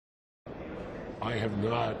I have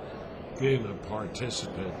not been a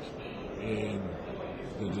participant in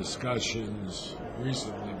the discussions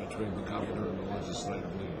recently between the governor and the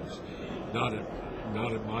legislative leaders. Not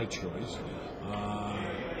at my choice.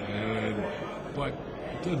 But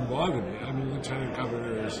it doesn't bother me. I mean, lieutenant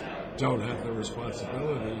governors don't have the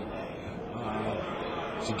responsibility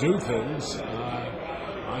to do things.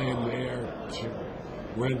 I am there to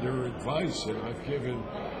render advice, and I've given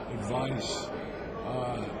advice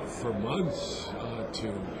for months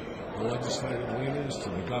to the legislative leaders, to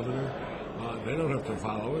the governor. They don't have to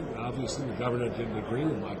follow it. Obviously, the governor didn't agree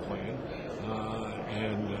with my plan,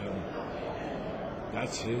 and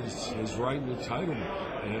that's his right and entitlement.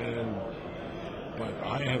 But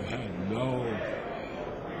I have had no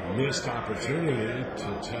missed opportunity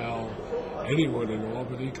to tell anyone in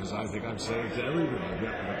Albany, because I think I'm saying it to everyone. I've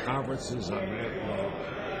met at the conferences, I've met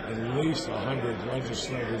at least 100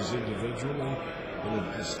 legislators individually and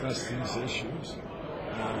have discussed these issues.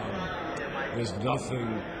 There's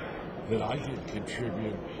nothing that I can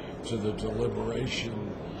contribute to the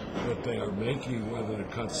deliberation that they are making, whether to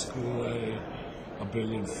cut school aid $1.4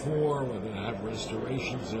 billion, whether to have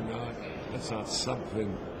restorations or not. That's not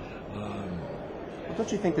something.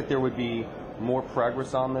 Don't you think that there would be more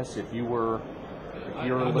progress on this if you were? I'm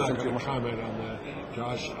not going to comment on that,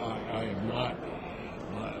 Josh. I am not.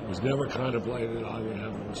 It was never contemplated I would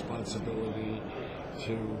have a responsibility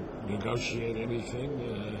to negotiate anything.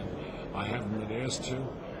 I haven't been asked to.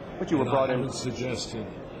 But you were brought in. I haven't suggested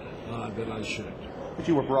that I should. But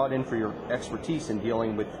you were brought in for your expertise in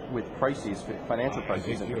dealing with crises, financial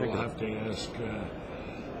crises. I think you'll have to ask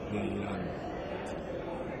the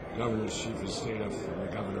governor's chief of staff and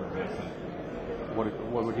the governor about that.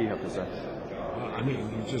 What would he have to say? I mean,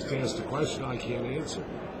 you just asked a question I can't answer.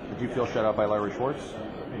 Did you feel shut out by Larry Schwartz?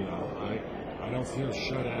 No, I don't feel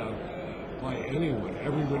shut out by anyone.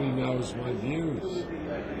 Everybody knows my views.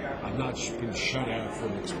 I've not been shut out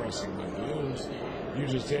from expressing my views. You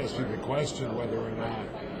just asked me the question whether or not,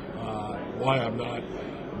 why I'm not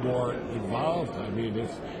more involved. I mean,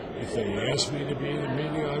 if they asked me to be in the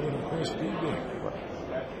meeting, I would, of course, be there.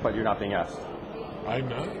 But you're not being asked? I'm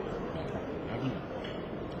not.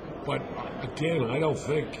 But, again, I don't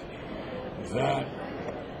think that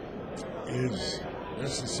is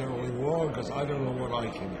necessarily wrong, because I don't know what I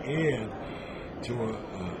can add to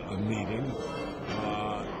a meeting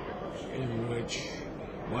in which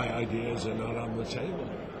my ideas are not on the table.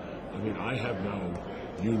 I mean, I have no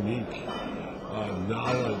unique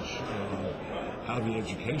knowledge of how the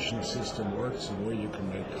education system works and where you can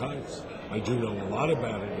make cuts. I do know a lot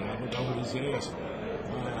about it now, but nobody's asked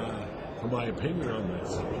for my opinion on that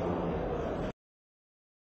subject.